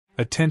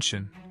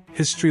Attention,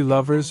 history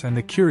lovers and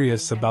the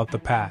curious about the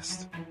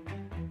past.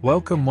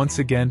 Welcome once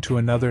again to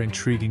another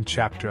intriguing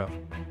chapter of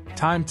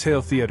Time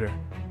Tale Theater,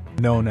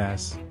 known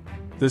as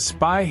The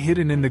Spy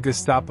Hidden in the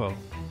Gestapo.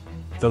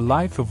 The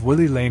life of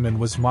Willi Lehmann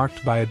was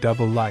marked by a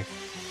double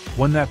life,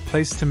 one that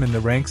placed him in the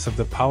ranks of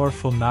the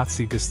powerful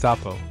Nazi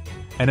Gestapo,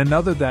 and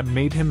another that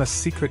made him a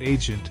secret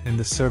agent in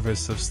the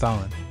service of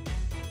Stalin.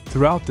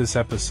 Throughout this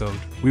episode,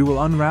 we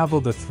will unravel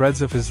the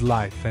threads of his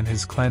life and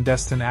his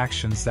clandestine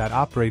actions that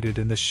operated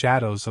in the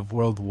shadows of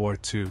World War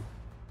II.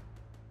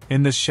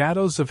 In the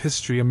shadows of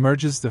history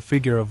emerges the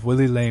figure of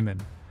Willi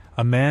Lehmann,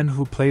 a man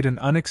who played an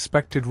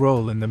unexpected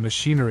role in the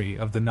machinery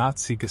of the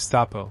Nazi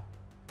Gestapo.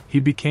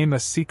 He became a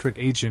secret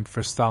agent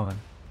for Stalin.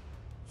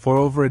 For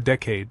over a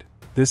decade,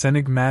 this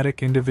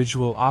enigmatic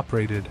individual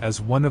operated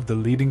as one of the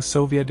leading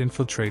Soviet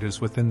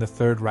infiltrators within the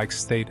Third Reich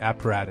state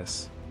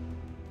apparatus.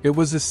 It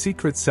was a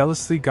secret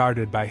zealously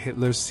guarded by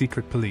Hitler's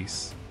secret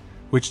police,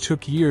 which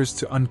took years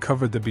to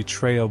uncover the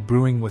betrayal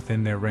brewing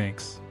within their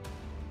ranks.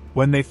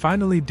 When they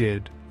finally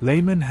did,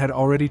 Lehmann had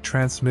already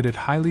transmitted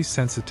highly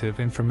sensitive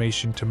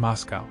information to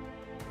Moscow.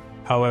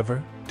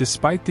 However,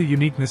 despite the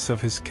uniqueness of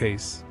his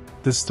case,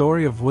 the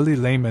story of Willi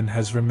Lehmann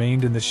has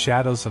remained in the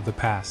shadows of the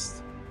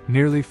past,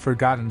 nearly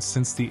forgotten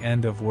since the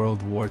end of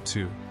World War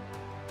II.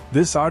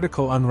 This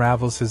article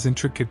unravels his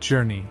intricate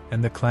journey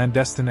and the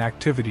clandestine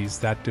activities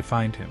that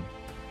defined him.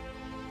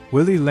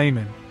 Willi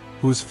Lehmann,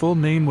 whose full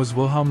name was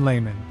Wilhelm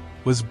Lehmann,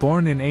 was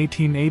born in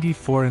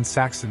 1884 in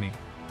Saxony,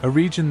 a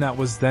region that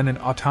was then an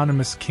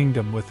autonomous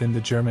kingdom within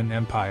the German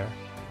Empire.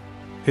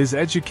 His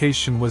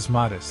education was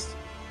modest,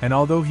 and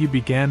although he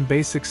began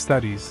basic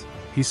studies,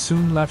 he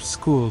soon left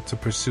school to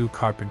pursue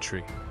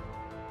carpentry.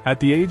 At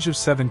the age of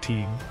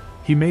 17,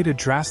 he made a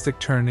drastic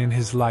turn in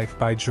his life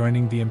by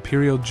joining the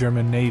Imperial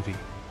German Navy,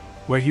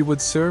 where he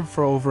would serve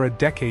for over a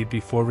decade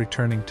before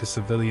returning to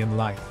civilian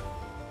life.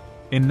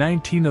 In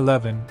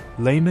 1911,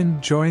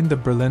 Lehmann joined the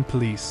Berlin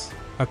police,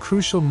 a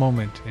crucial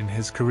moment in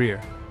his career.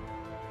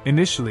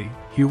 Initially,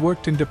 he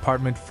worked in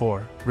Department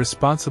 4,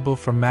 responsible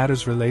for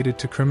matters related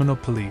to criminal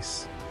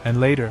police,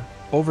 and later,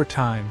 over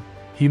time,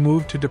 he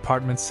moved to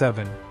Department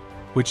 7,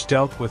 which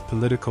dealt with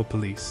political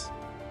police.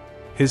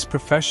 His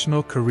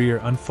professional career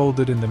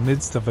unfolded in the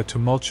midst of a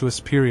tumultuous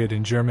period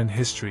in German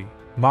history,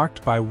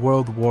 marked by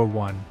World War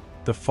I,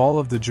 the fall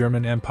of the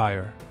German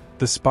Empire,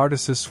 the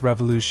Spartacist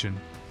Revolution,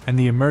 and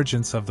the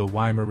emergence of the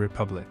Weimar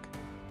Republic.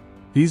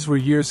 These were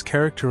years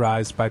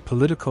characterized by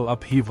political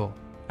upheaval,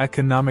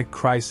 economic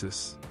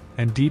crisis,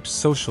 and deep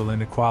social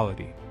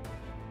inequality.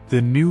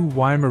 The new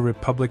Weimar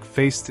Republic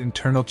faced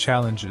internal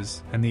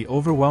challenges and the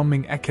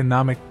overwhelming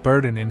economic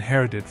burden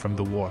inherited from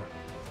the war.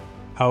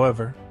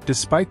 However,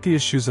 despite the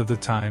issues of the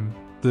time,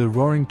 the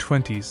Roaring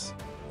Twenties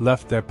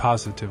left their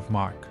positive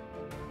mark.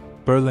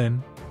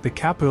 Berlin, the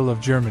capital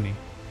of Germany,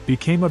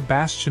 became a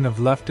bastion of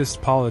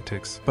leftist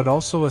politics but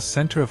also a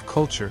center of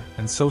culture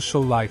and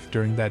social life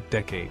during that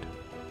decade.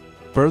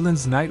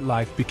 Berlin's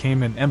nightlife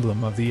became an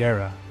emblem of the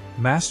era,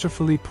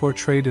 masterfully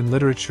portrayed in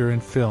literature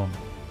and film,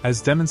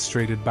 as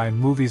demonstrated by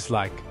movies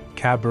like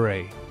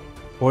Cabaret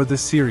or the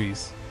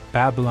series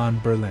Babylon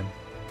Berlin.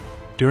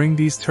 During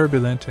these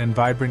turbulent and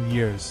vibrant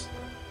years,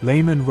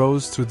 Lehmann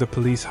rose through the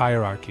police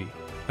hierarchy,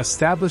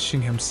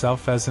 establishing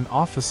himself as an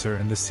officer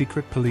in the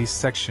secret police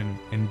section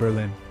in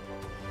Berlin.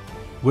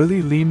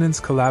 Willi Lehmann's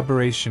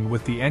collaboration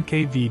with the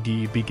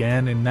NKVD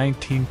began in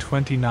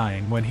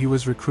 1929 when he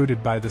was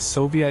recruited by the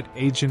Soviet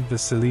agent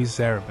Vasily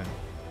Zarubin.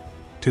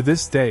 To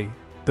this day,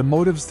 the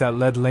motives that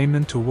led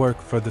Lehmann to work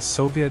for the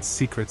Soviet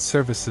secret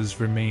services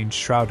remain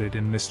shrouded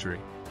in mystery.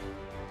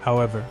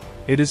 However,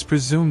 it is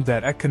presumed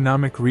that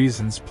economic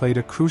reasons played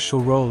a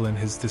crucial role in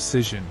his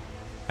decision,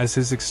 as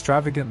his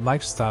extravagant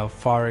lifestyle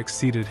far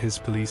exceeded his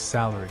police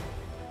salary.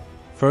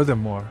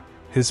 Furthermore,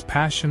 his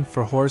passion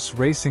for horse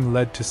racing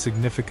led to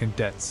significant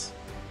debts.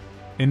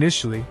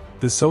 Initially,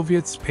 the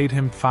Soviets paid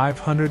him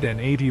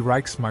 580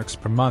 Reichsmarks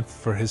per month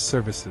for his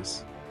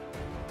services.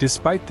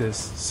 Despite this,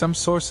 some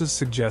sources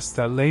suggest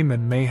that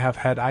Lehmann may have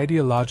had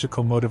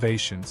ideological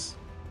motivations.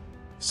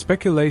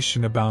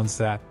 Speculation abounds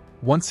that,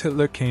 once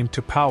Hitler came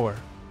to power,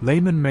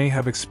 Lehmann may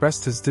have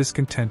expressed his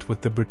discontent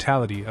with the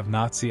brutality of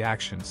Nazi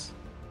actions.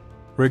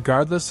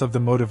 Regardless of the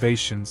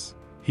motivations,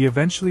 he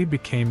eventually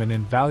became an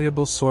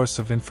invaluable source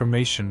of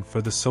information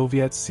for the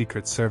Soviet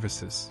secret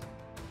services.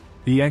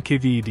 The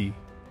NKVD,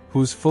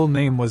 whose full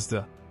name was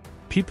the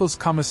People's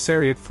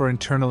Commissariat for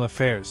Internal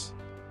Affairs,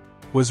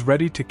 was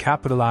ready to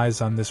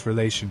capitalize on this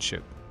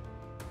relationship.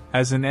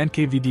 As an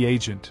NKVD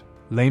agent,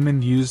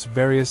 Lehmann used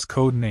various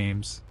code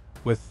names,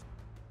 with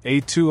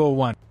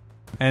A201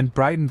 and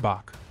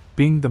Breitenbach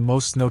being the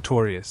most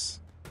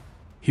notorious.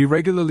 He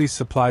regularly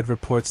supplied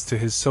reports to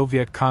his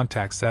Soviet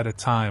contacts at a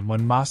time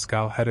when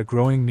Moscow had a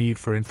growing need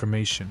for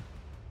information.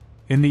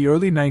 In the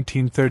early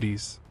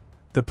 1930s,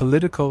 the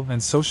political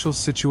and social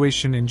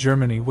situation in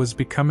Germany was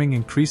becoming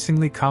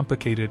increasingly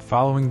complicated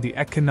following the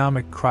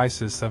economic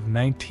crisis of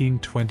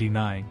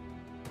 1929.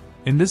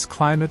 In this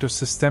climate of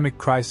systemic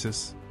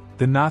crisis,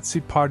 the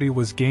Nazi Party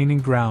was gaining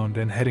ground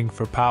and heading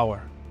for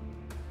power.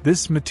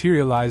 This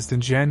materialized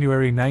in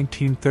January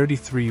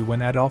 1933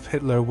 when Adolf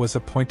Hitler was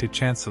appointed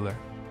Chancellor.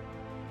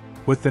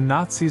 With the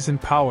Nazis in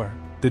power,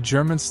 the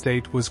German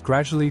state was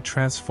gradually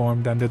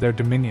transformed under their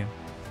dominion.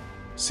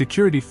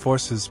 Security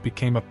forces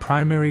became a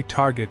primary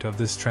target of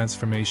this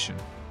transformation.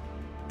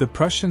 The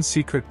Prussian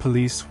secret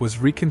police was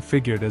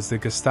reconfigured as the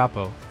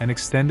Gestapo and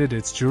extended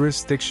its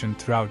jurisdiction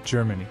throughout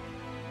Germany.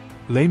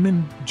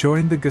 Lehmann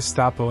joined the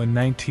Gestapo in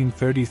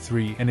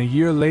 1933 and a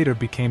year later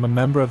became a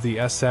member of the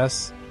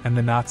SS and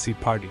the Nazi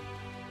Party.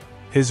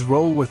 His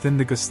role within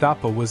the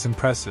Gestapo was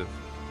impressive.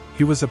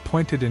 He was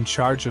appointed in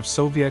charge of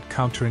Soviet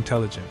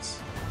counterintelligence.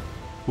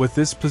 With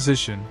this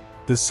position,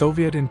 the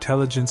Soviet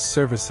intelligence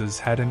services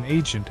had an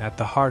agent at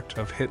the heart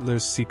of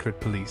Hitler's secret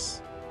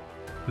police.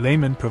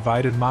 Lehmann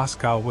provided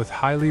Moscow with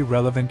highly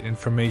relevant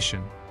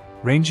information,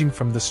 ranging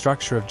from the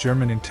structure of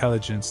German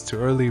intelligence to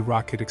early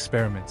rocket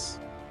experiments.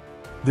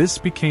 This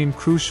became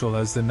crucial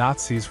as the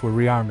Nazis were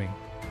rearming,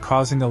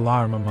 causing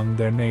alarm among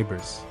their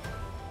neighbors.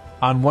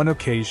 On one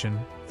occasion,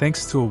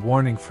 thanks to a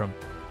warning from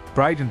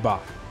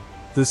Breitenbach,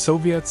 the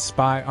Soviet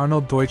spy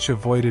Arnold Deutsch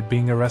avoided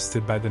being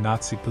arrested by the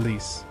Nazi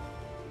police.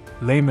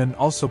 Lehmann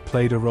also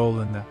played a role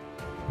in the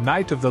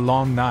Night of the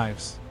Long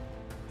Knives,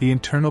 the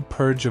internal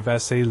purge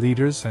of SA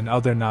leaders and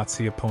other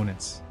Nazi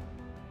opponents.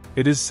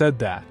 It is said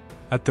that,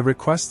 at the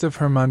request of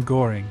Hermann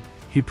Göring,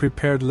 he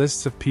prepared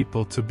lists of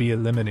people to be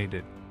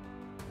eliminated.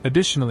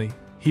 Additionally,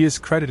 he is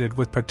credited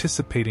with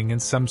participating in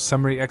some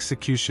summary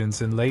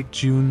executions in late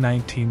June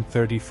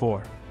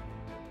 1934.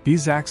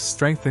 These acts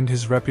strengthened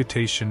his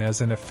reputation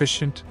as an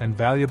efficient and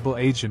valuable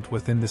agent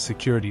within the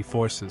security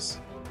forces.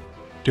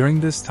 During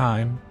this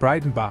time,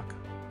 Breitenbach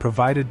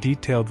provided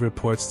detailed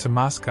reports to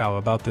Moscow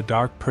about the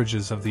dark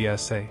purges of the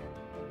SA.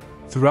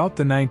 Throughout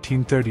the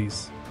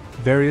 1930s,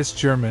 various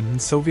German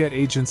and Soviet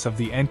agents of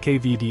the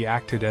NKVD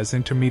acted as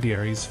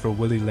intermediaries for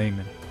Willi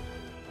Lehmann.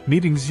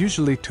 Meetings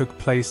usually took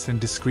place in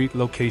discreet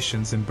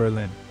locations in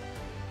Berlin.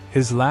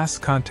 His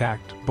last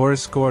contact,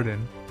 Boris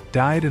Gordon,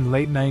 died in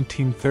late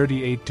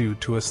 1938 due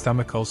to a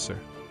stomach ulcer.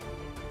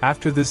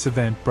 After this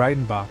event,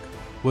 Breitenbach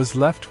was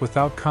left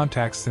without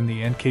contacts in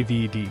the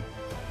NKVD,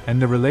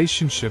 and the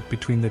relationship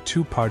between the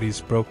two parties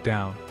broke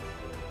down.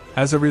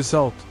 As a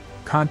result,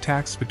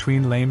 contacts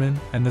between Lehmann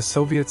and the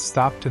Soviets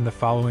stopped in the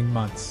following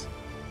months.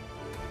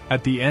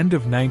 At the end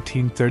of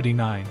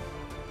 1939,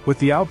 with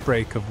the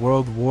outbreak of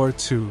World War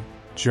II,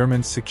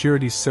 German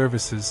security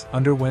services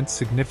underwent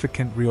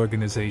significant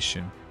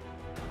reorganization.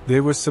 They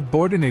were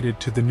subordinated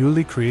to the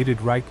newly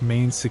created Reich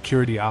Main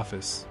Security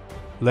Office,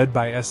 led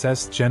by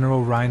SS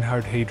General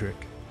Reinhard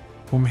Heydrich,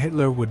 whom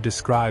Hitler would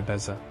describe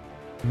as a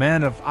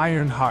man of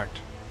iron heart.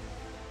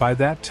 By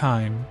that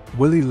time,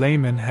 Willi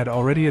Lehmann had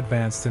already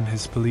advanced in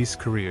his police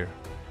career,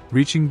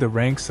 reaching the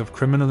ranks of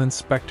criminal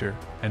inspector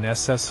and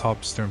SS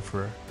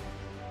Hauptsturmführer.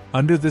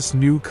 Under this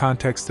new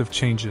context of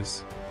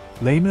changes,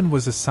 Lehmann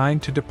was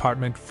assigned to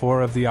Department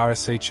 4 of the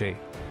RSHA,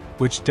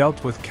 which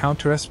dealt with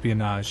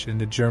counter-espionage in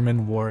the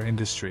German war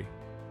industry.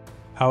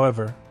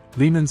 However,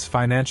 Lehmann's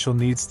financial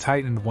needs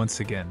tightened once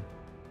again.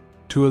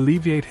 To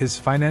alleviate his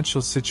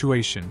financial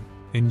situation,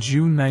 in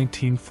June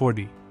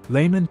 1940,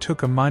 Lehmann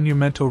took a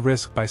monumental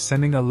risk by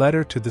sending a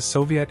letter to the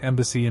Soviet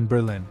embassy in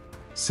Berlin,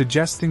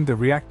 suggesting the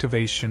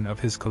reactivation of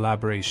his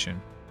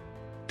collaboration.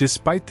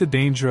 Despite the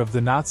danger of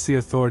the Nazi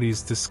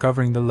authorities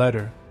discovering the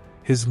letter,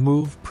 his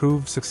move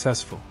proved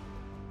successful.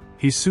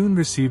 He soon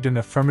received an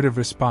affirmative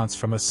response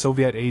from a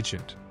Soviet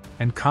agent,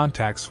 and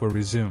contacts were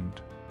resumed.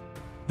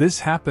 This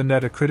happened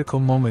at a critical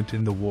moment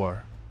in the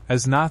war,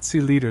 as Nazi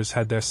leaders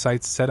had their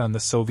sights set on the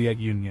Soviet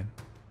Union.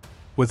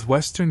 With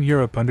Western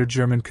Europe under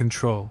German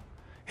control,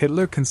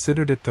 Hitler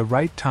considered it the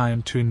right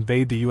time to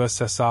invade the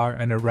USSR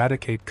and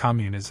eradicate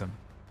communism.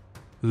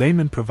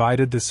 Lehmann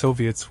provided the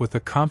Soviets with a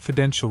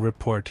confidential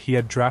report he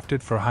had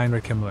drafted for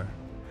Heinrich Himmler,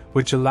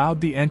 which allowed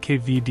the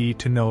NKVD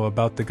to know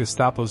about the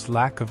Gestapo's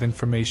lack of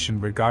information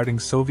regarding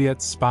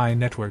Soviet spy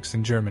networks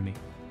in Germany.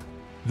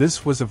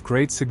 This was of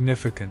great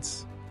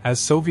significance, as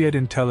Soviet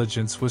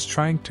intelligence was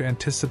trying to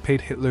anticipate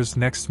Hitler's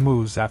next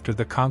moves after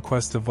the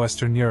conquest of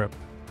Western Europe,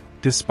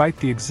 despite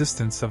the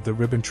existence of the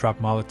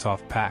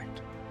Ribbentrop-Molotov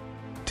Pact.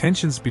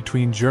 Tensions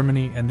between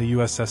Germany and the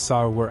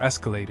USSR were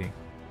escalating.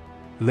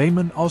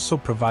 Lehmann also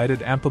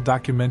provided ample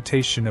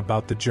documentation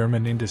about the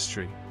German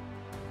industry.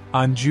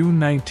 On June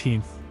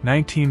 19,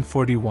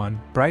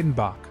 1941,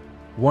 Breitenbach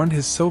warned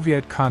his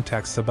Soviet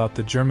contacts about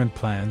the German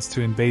plans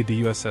to invade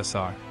the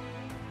USSR.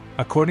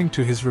 According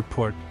to his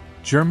report,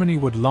 Germany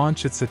would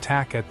launch its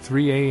attack at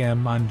 3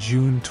 a.m. on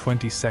June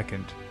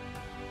 22.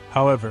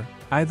 However,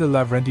 neither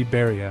Lavrenti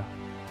Beria,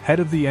 head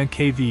of the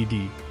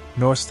NKVD,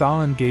 nor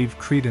Stalin gave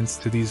credence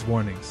to these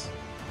warnings.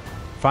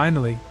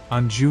 Finally,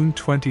 on June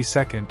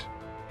 22,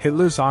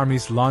 Hitler's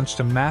armies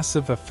launched a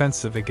massive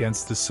offensive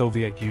against the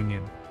Soviet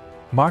Union,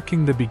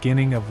 marking the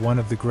beginning of one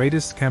of the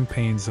greatest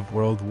campaigns of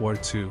World War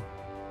II.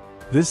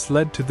 This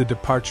led to the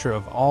departure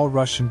of all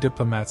Russian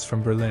diplomats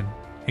from Berlin,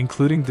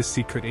 including the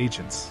secret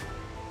agents.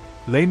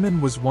 Lehmann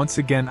was once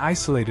again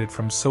isolated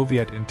from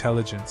Soviet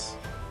intelligence.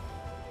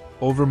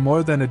 Over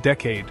more than a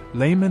decade,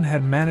 Lehmann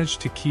had managed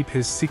to keep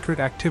his secret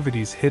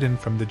activities hidden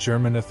from the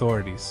German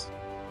authorities.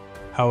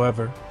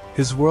 However,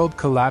 his world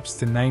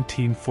collapsed in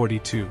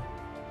 1942.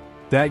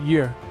 That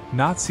year,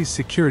 Nazi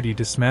security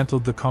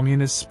dismantled the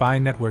communist spy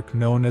network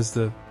known as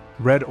the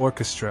Red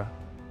Orchestra,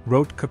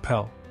 Rote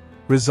Kapelle,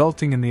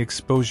 resulting in the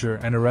exposure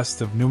and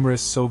arrest of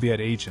numerous Soviet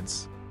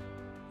agents.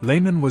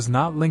 Lehmann was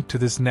not linked to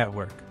this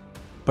network,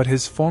 but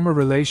his former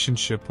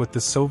relationship with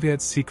the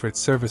Soviet secret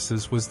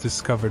services was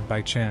discovered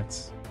by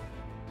chance.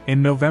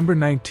 In November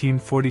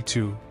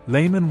 1942,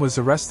 Lehmann was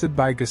arrested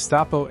by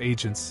Gestapo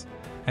agents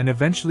and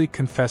eventually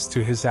confessed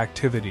to his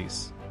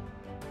activities.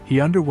 He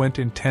underwent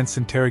intense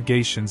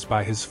interrogations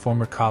by his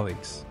former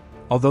colleagues,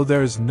 although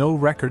there is no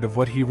record of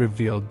what he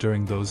revealed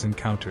during those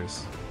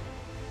encounters.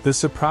 The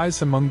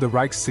surprise among the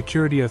Reich's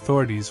security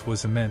authorities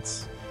was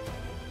immense.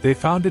 They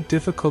found it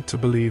difficult to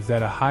believe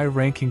that a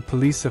high-ranking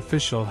police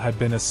official had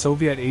been a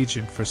Soviet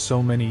agent for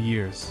so many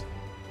years.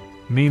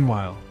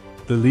 Meanwhile,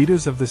 the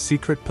leaders of the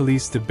secret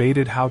police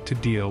debated how to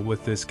deal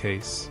with this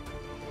case.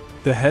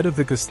 The head of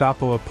the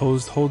Gestapo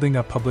opposed holding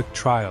a public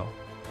trial,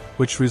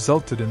 which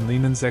resulted in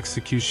Lehmann's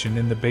execution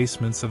in the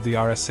basements of the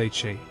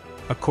RSHA,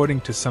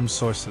 according to some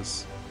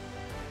sources.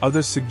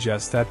 Others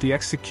suggest that the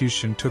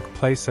execution took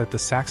place at the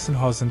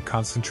Sachsenhausen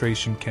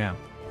concentration camp.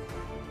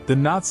 The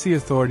Nazi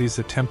authorities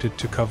attempted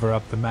to cover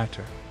up the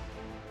matter.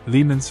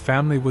 Lehmann's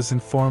family was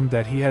informed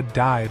that he had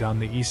died on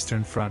the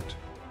Eastern Front.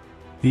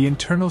 The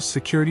Internal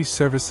Security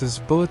Service's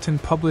bulletin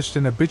published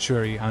an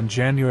obituary on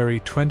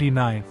January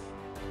 29,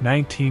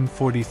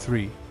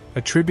 1943,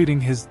 attributing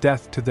his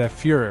death to the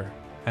Führer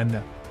and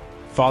the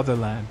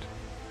Fatherland.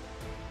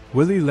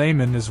 Willi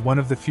Lehmann is one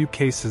of the few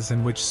cases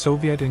in which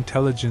Soviet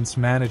intelligence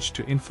managed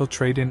to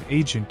infiltrate an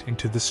agent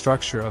into the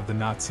structure of the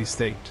Nazi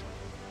state.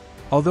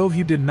 Although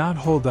he did not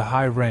hold a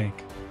high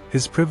rank,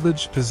 his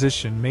privileged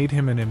position made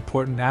him an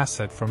important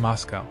asset for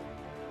Moscow.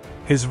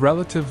 His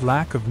relative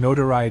lack of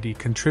notoriety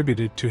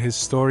contributed to his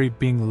story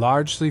being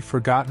largely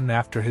forgotten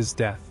after his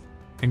death,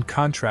 in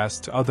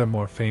contrast to other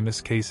more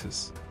famous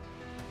cases.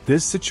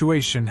 This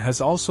situation has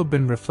also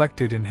been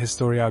reflected in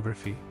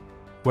historiography,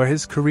 where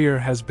his career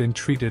has been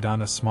treated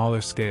on a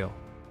smaller scale.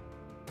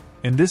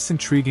 In this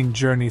intriguing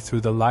journey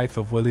through the life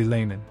of Willi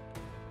Lehmann,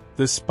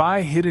 the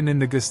spy hidden in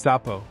the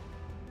Gestapo,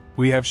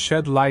 we have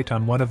shed light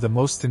on one of the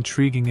most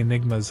intriguing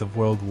enigmas of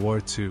World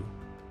War II.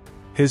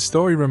 His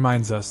story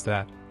reminds us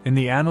that, in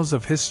the annals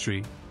of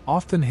history,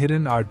 often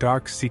hidden are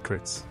dark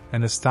secrets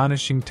and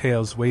astonishing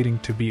tales waiting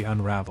to be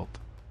unraveled.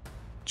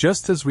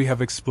 Just as we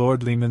have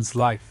explored Lehmann's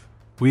life,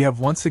 we have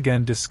once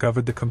again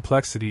discovered the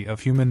complexity of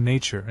human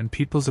nature and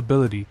people's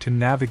ability to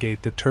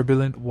navigate the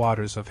turbulent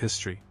waters of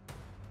history.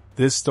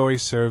 This story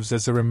serves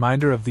as a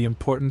reminder of the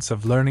importance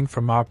of learning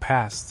from our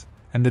past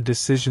and the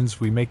decisions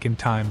we make in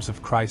times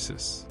of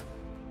crisis.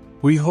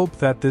 We hope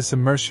that this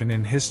immersion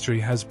in history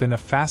has been a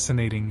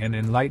fascinating and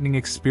enlightening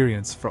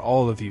experience for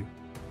all of you.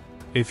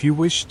 If you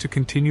wish to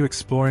continue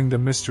exploring the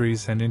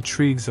mysteries and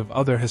intrigues of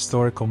other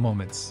historical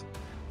moments,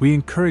 we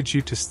encourage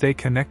you to stay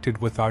connected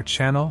with our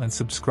channel and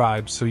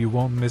subscribe so you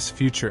won't miss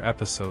future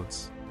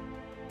episodes.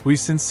 We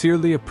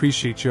sincerely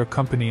appreciate your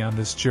company on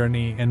this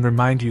journey and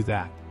remind you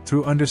that,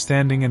 through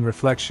understanding and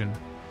reflection,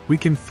 we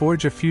can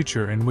forge a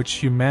future in which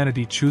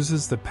humanity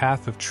chooses the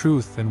path of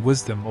truth and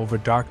wisdom over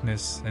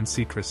darkness and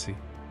secrecy.